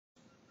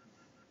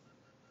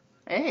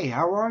Hey,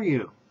 how are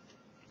you?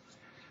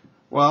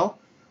 Well,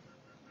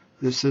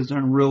 this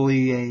isn't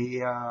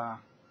really a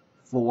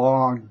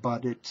vlog,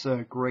 but it's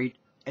a great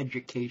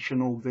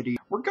educational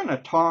video. We're going to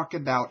talk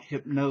about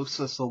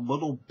hypnosis a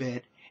little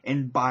bit,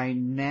 and by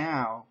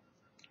now,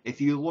 if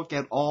you look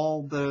at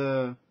all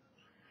the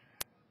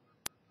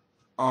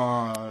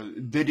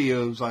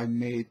videos I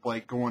made,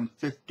 like going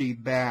 50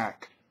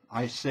 back,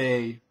 I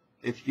say,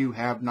 if you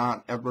have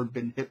not ever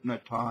been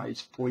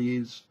hypnotized,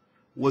 please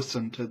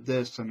listen to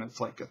this, and it's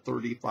like a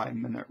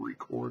 35-minute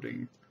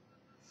recording.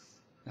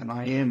 And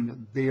I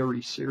am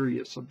very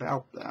serious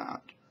about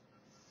that.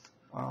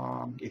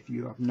 If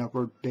you have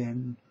never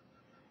been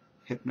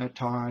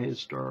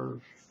hypnotized, or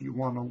if you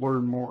want to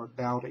learn more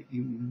about it,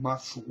 you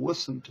must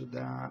listen to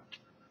that.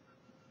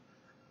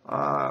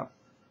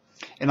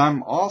 And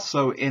I'm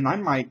also, and I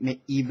might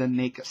even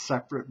make a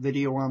separate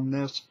video on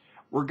this,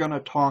 we're going to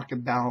talk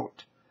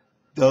about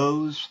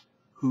those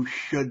who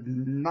should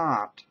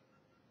not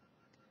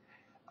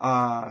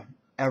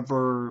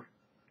ever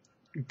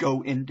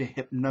go into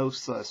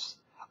hypnosis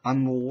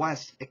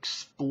unless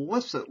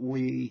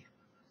explicitly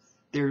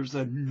there's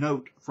a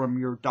note from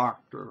your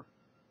doctor.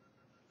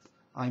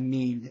 I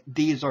mean,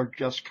 these are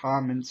just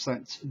common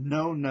sense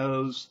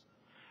no-nos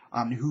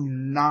on who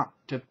not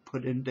to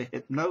put into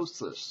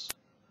hypnosis.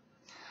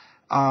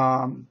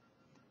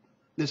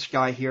 This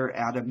guy here,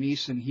 Adam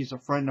Eason, he's a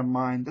friend of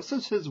mine. This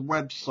is his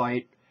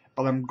website,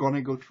 but I'm going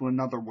to go to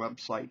another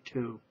website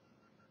too.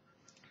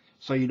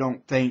 So you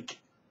don't think,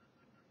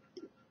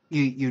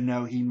 you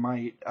know, he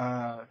might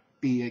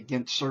be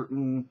against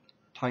certain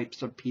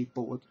types of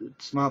people.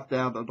 It's not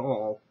that at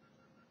all.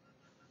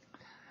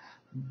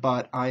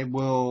 But I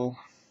will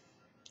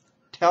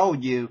tell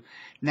you,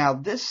 now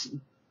this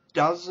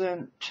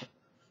doesn't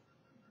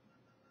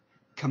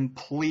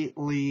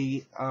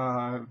completely,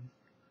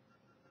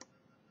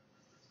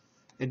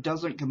 it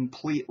doesn't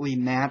completely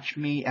match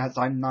me, as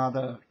I'm not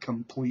a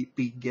complete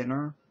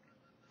beginner.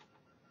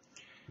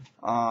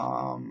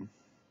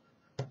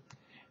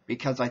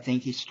 Because I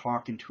think he's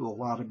talking to a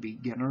lot of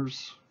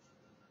beginners.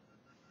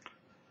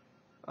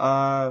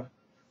 But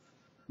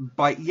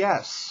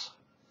yes,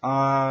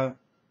 so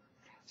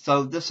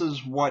this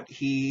is what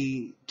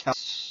he tells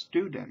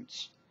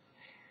students.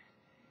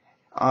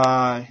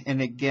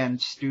 And again,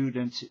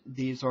 students,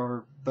 these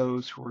are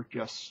those who are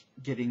just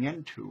getting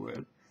into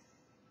it.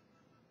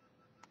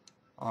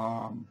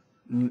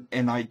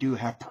 And I do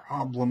have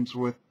problems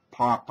with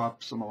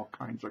pop-ups and all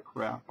kinds of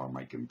crap on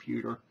my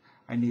computer.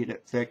 I need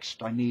it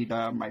fixed. I need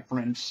my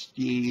friend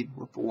Steve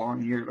with the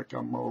long hair to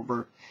come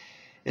over.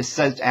 It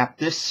says, at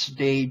this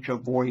stage,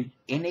 avoid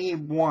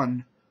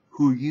anyone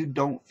who you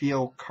don't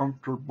feel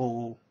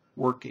comfortable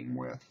working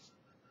with.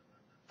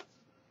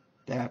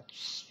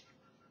 That's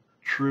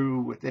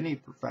true with any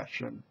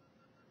profession.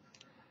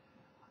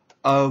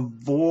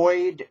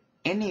 Avoid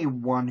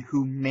anyone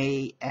who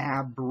may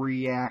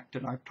abreact,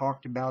 and I've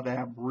talked about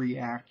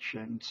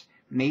abreactions.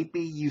 Maybe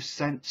you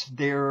sense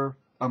their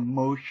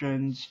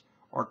emotions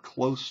are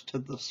close to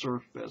the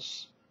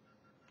surface.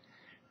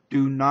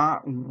 Do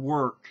not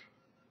work.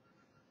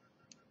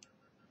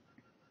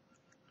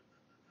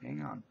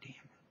 Hang on, damn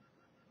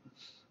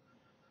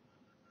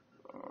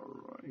it.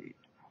 Alright.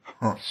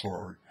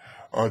 Sorry.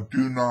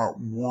 Do not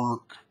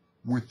work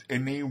with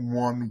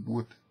anyone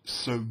with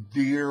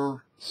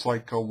severe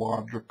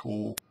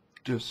psychological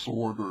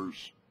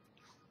disorders.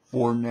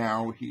 For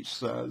now, he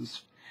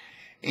says.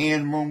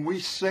 And when we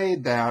say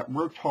that,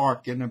 we're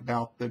talking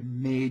about the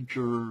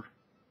major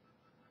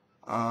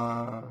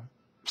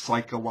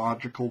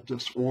psychological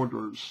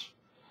disorders,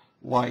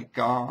 like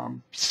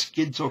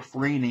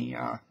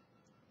schizophrenia,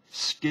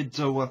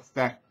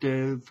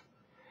 schizoaffective,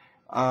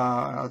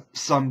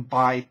 some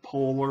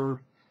bipolar,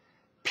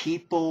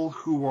 people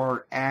who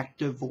are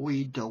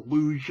actively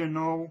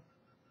delusional,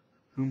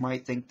 who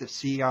might think the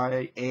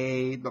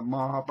CIA, the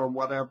mob, or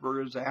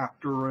whatever is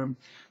after him,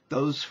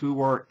 those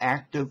who are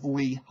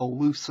actively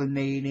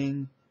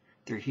hallucinating,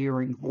 they're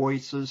hearing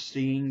voices,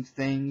 seeing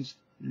things,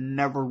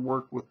 never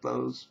work with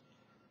those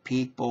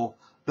people.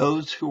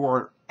 Those who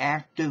are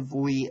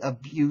actively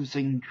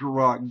abusing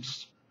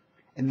drugs,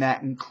 and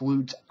that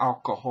includes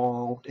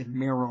alcohol and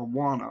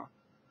marijuana.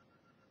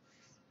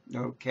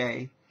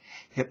 Okay?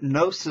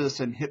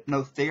 Hypnosis and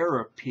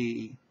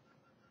hypnotherapy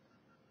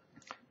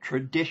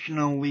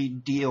traditionally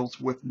deals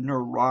with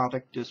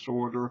neurotic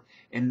disorder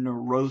and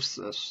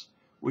neurosis,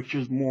 which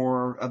is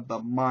more of the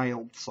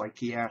mild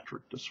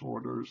psychiatric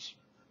disorders.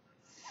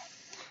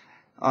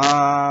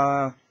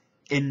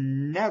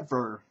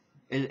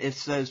 It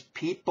says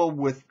people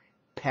with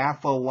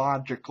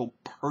pathological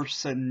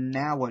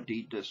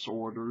personality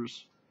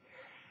disorders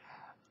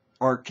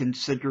are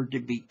considered to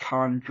be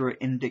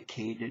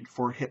contraindicated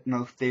for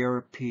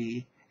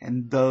hypnotherapy,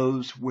 and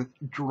those with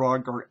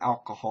drug or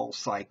alcohol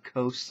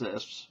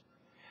psychosis,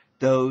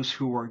 those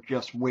who are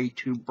just way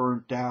too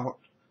burnt out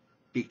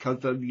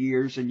because of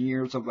years and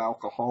years of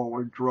alcohol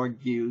or drug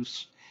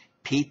use,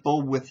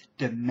 people with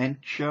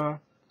dementia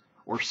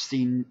or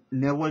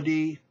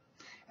senility,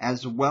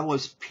 as well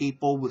as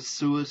people with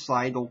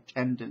suicidal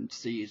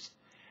tendencies.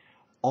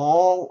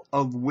 all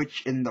of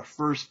which in the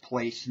first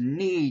place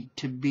need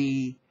to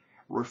be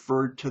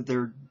referred to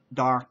their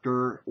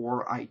doctor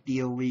or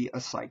ideally a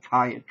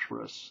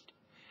psychiatrist.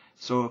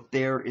 So if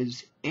there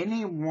is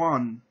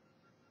anyone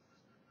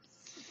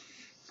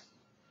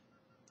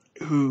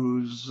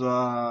who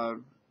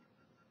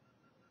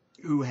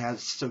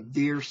has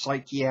severe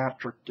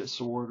psychiatric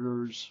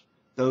disorders,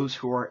 those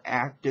who are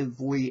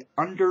actively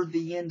under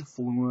the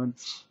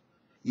influence,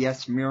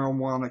 yes,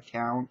 marijuana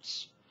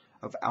counts,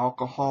 of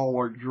alcohol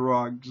or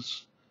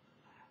drugs,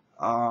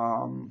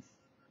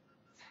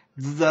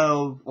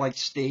 though, like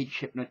stage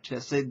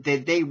hypnotists,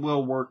 they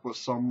will work with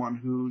someone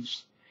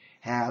who's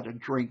had a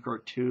drink or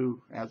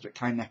two, as it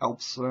kind of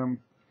helps them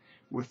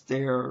with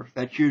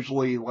that's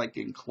usually like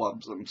in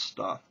clubs and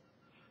stuff.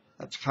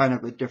 That's kind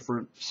of a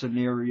different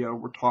scenario.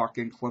 We're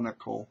talking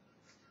clinical.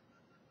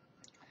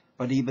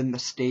 But even the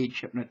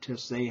stage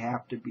hypnotists, they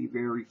have to be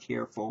very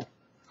careful.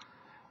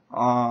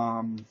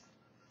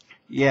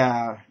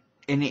 Yeah,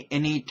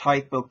 any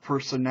type of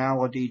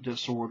personality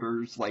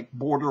disorders, like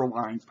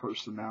borderline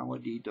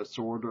personality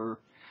disorder,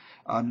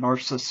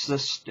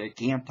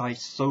 narcissistic,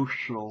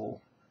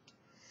 antisocial,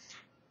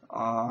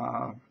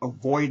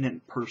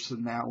 avoidant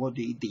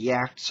personality, the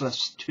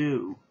access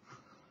to,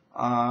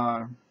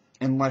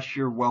 unless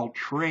you're well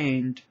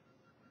trained,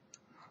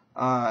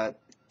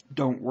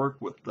 don't work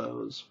with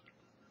those.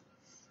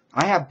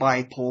 I have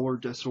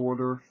bipolar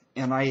disorder,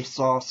 and I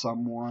saw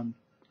someone,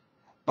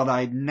 but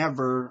I've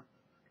never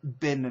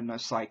been in a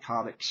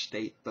psychotic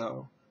state,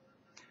 though,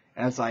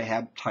 as I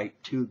have type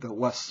 2, the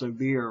less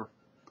severe.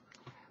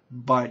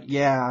 But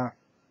yeah,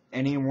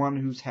 anyone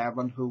who's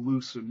having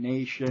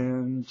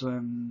hallucinations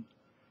and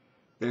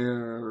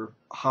they're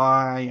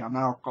high on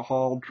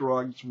alcohol,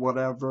 drugs,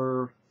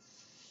 whatever,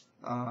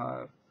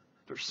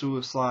 they're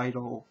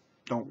suicidal,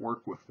 don't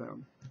work with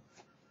them.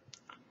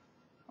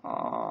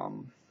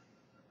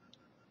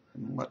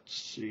 And let's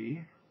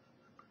see,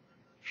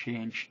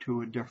 change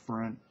to a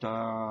different,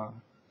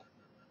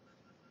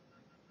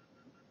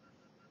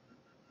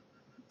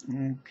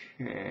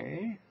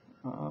 okay,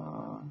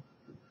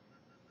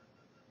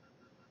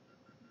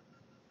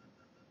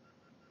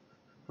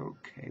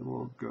 okay,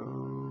 we'll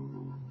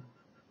go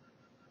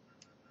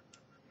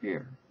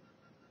here.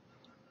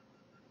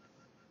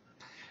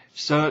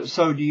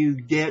 So do you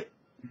get,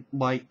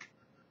 like,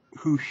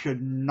 who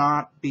should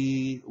not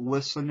be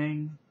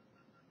listening?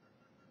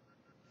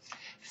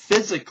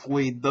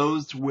 Physically,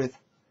 those with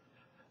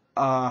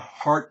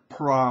heart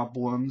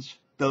problems,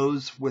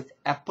 those with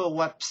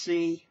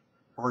epilepsy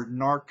or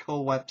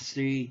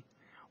narcolepsy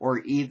or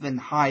even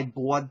high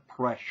blood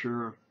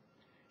pressure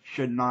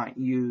should not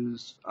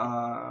use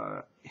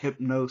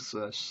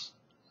hypnosis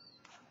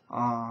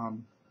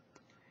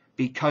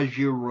because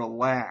you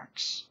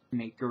relax.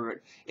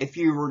 If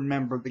you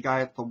remember the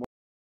guy at the little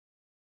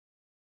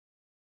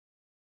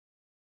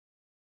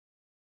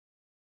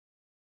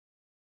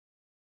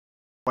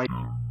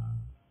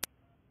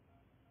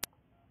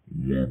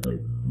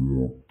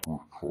more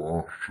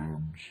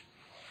precautions,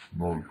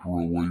 not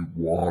really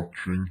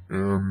watching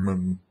him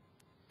and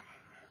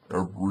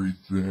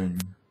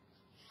everything,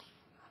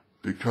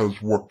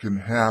 because what can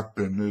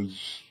happen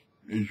is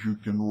you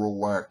can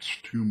relax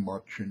too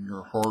much and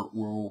your heart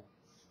will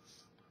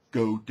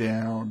go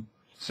down.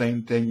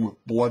 Same thing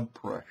with blood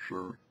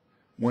pressure.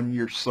 When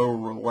you're so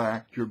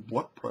relaxed, your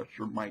blood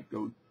pressure might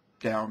go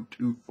down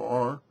too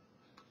far.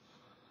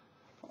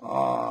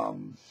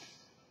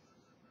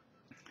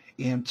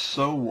 And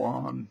so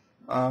on.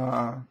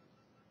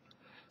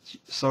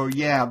 So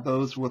yeah,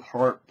 those with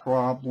heart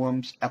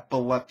problems,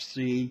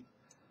 epilepsy,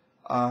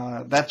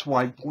 that's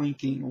why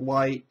blinking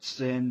lights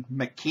and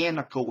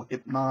mechanical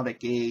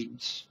hypnotic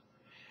aids,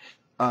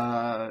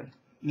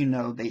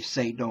 they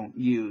say don't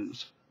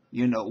use.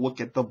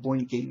 Look at the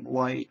blinking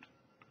light.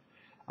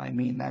 I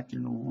mean, that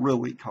can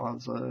really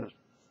cause a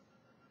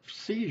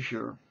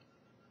seizure.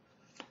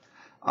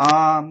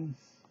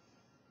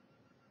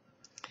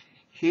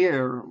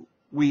 Here,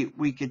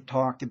 we could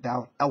talk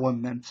about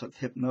elements of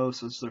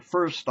hypnosis. The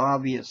first,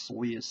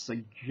 obviously, is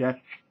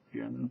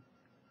suggestion.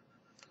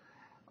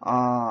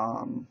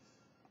 The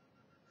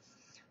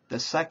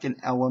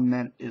second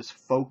element is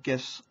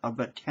focus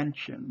of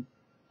attention.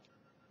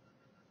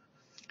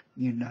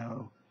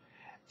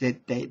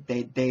 That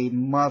they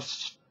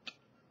must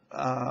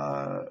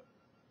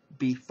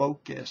be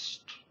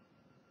focused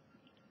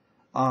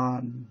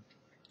on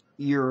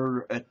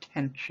your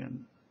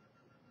attention.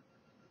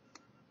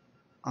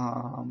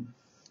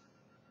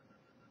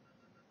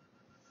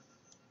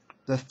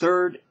 The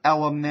third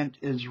element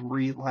is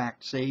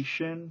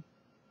relaxation.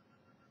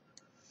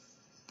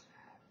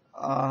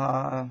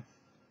 The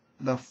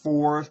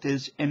fourth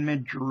is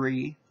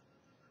imagery.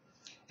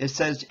 It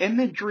says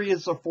imagery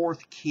is the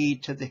fourth key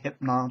to the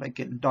hypnotic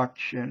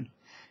induction.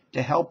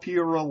 To help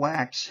you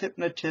relax,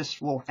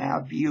 hypnotists will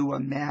have you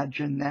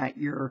imagine that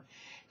you're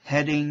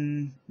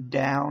heading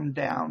down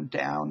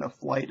a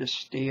flight of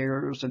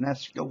stairs, an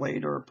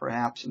escalator, or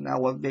perhaps an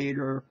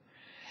elevator.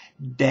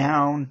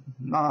 Down,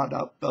 not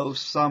up, though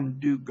some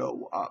do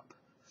go up.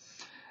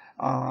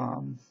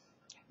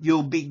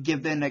 you'll be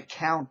given a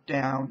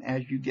countdown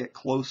as you get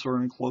closer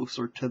and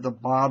closer to the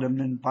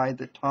bottom, and by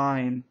the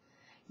time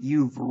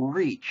you've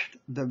reached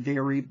the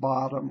very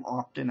bottom,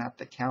 often at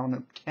the count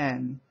of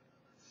 10,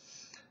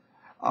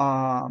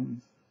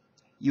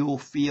 you'll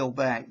feel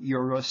that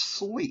you're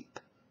asleep.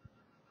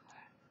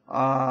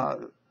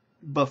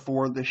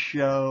 Before the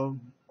show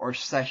or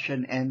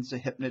session ends, the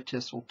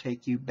hypnotist will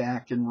take you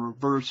back in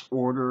reverse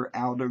order,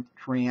 out of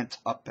trance,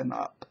 up and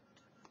up.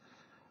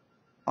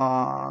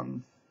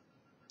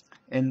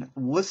 And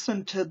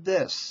listen to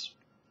this.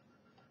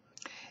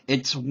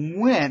 It's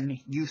when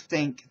you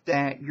think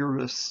that you're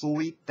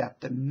asleep that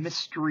the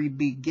mystery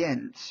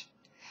begins.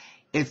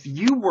 If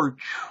you were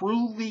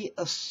truly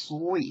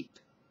asleep,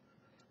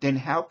 then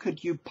how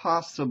could you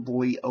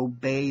possibly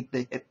obey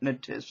the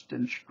hypnotist's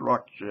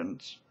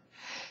instructions?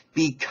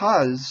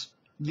 Because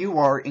you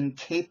are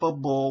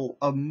incapable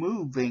of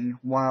moving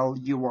while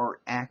you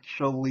are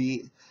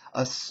actually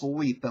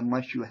asleep,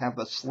 unless you have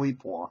a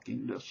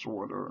sleepwalking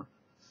disorder.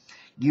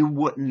 You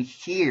wouldn't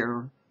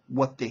hear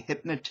what the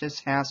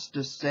hypnotist has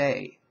to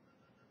say.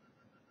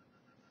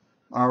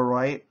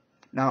 Alright?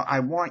 Now, I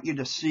want you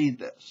to see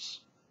this.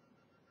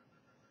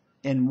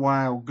 And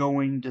while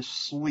going to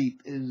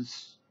sleep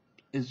is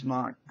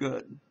not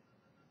good,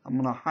 I'm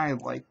going to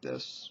highlight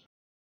this.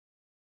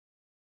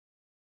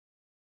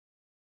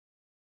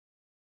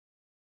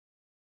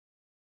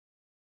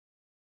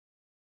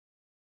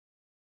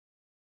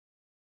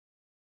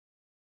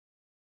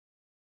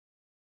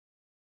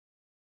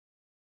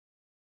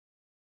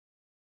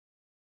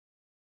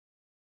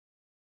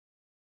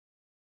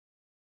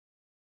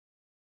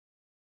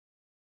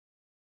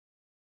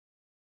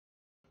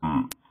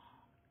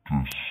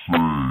 To say,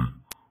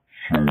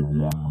 so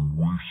when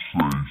we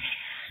say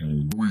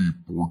sleep,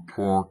 we're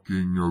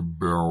talking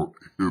about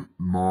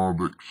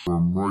hypnotic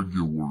from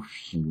regular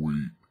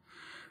sleep.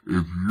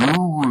 If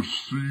you're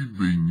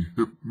receiving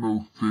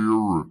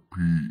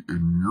hypnotherapy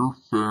and you're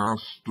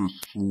fast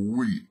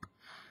asleep,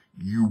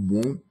 you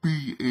won't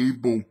be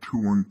able to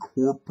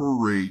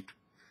incorporate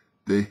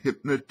the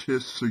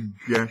hypnotist's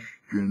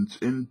suggestions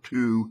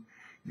into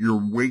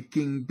your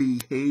waking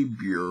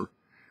behavior.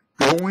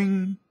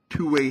 Going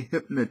to a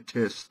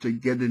hypnotist to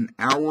get an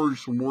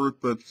hour's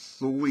worth of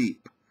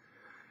sleep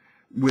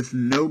with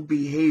no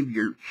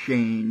behavior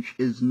change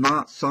is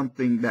not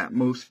something that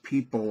most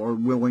people are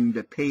willing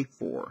to pay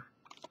for.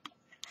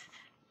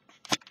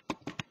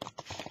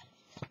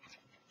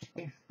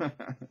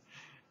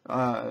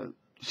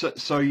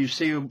 So you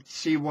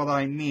see what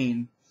I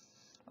mean?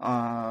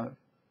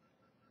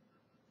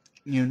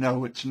 You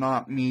know, it's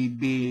not me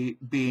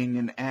being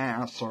an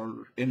ass or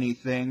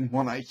anything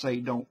when I say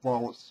don't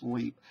fall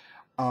asleep.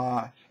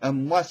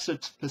 Unless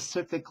it's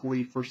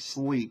specifically for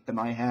sleep, and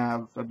I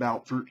have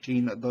about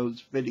 13 of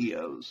those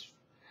videos.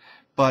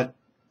 But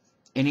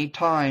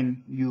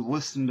anytime you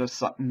listen to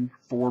something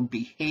for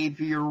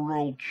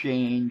behavioral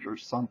change or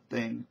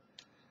something,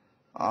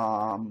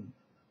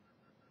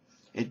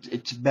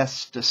 it's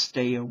best to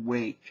stay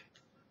awake.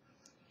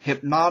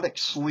 Hypnotic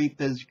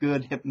sleep is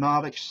good.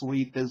 Hypnotic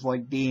sleep is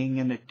like being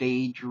in a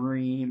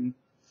daydream,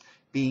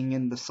 being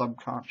in the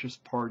subconscious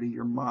part of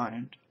your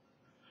mind,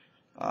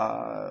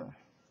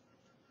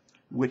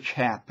 which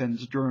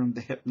happens during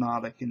the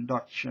hypnotic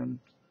induction.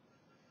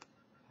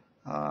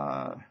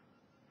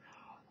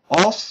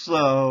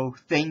 Also,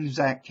 things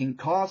that can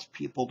cause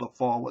people to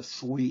fall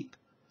asleep.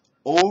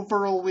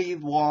 Overly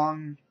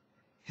long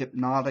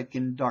hypnotic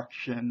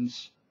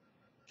inductions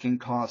can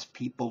cause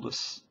people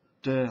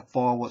to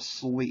fall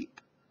asleep.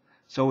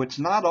 So it's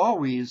not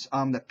always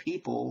on the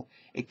people.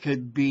 It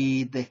could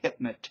be the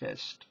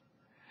hypnotist.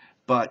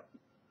 But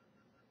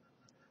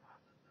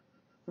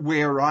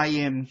where I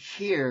am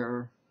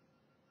here,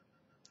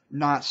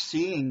 not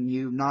seeing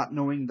you, not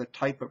knowing the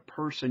type of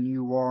person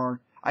you are,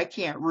 I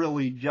can't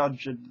really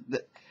judge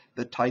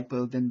the type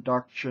of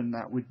induction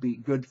that would be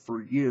good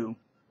for you.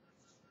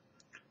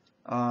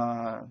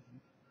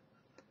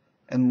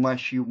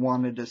 Unless you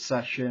wanted a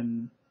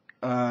session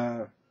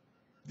via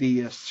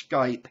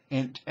Skype,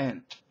 hint,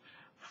 hint.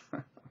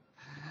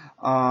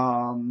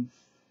 And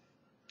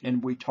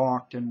we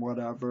talked and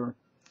whatever.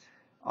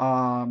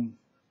 The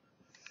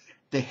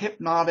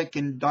hypnotic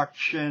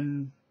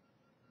induction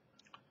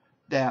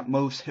that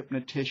most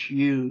hypnotists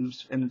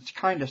use, and it's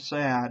kind of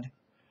sad,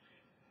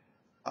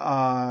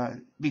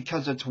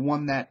 because it's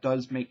one that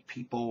does make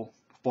people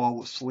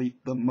fall asleep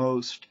the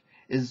most,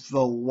 is the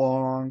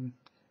long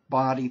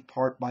body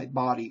part by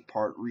body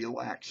part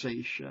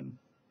relaxation.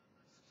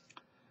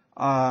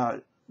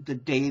 The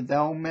Dave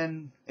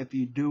Ellman, if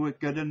you do it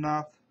good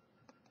enough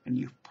and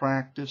you've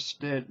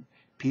practiced it,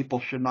 people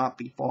should not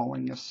be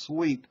falling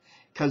asleep,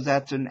 because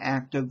that's an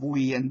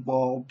actively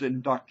involved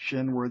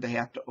induction where they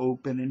have to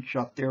open and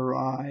shut their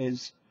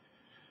eyes,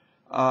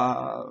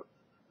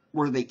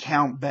 where they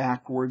count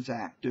backwards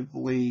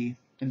actively,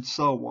 and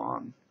so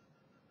on.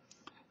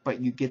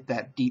 But you get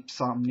that deep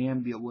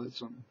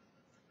somnambulism.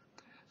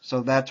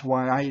 So that's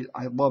why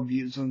I love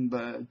using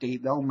the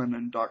Dave Ellman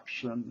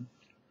induction.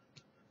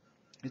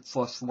 It's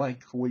less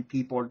likely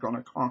people are going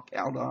to conk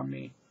out on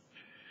me.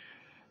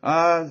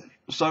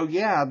 So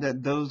yeah,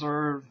 those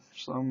are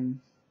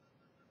some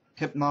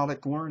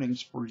hypnotic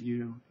learnings for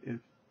you, if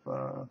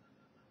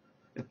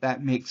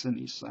that makes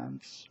any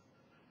sense.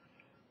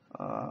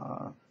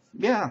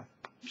 Yeah,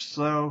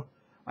 so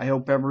I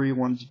hope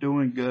everyone's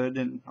doing good,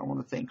 and I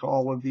want to thank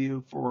all of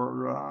you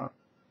for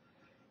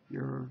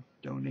your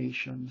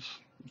donations.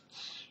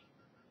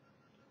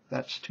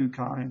 That's too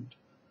kind.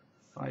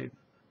 I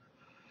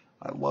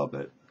love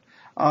it.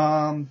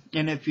 And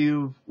if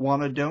you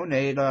want to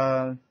donate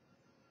to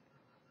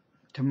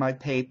my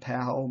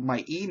PayPal,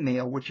 my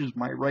email, which is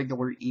my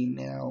regular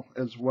email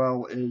as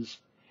well, is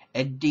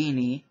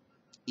Eddini,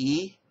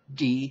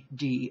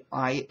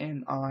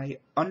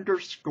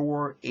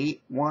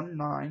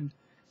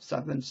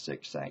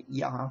 EDDINI_81976 at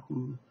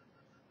yahoo.com.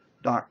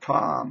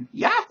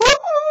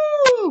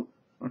 Yahoo!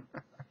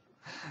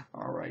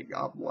 All right,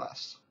 God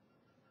bless.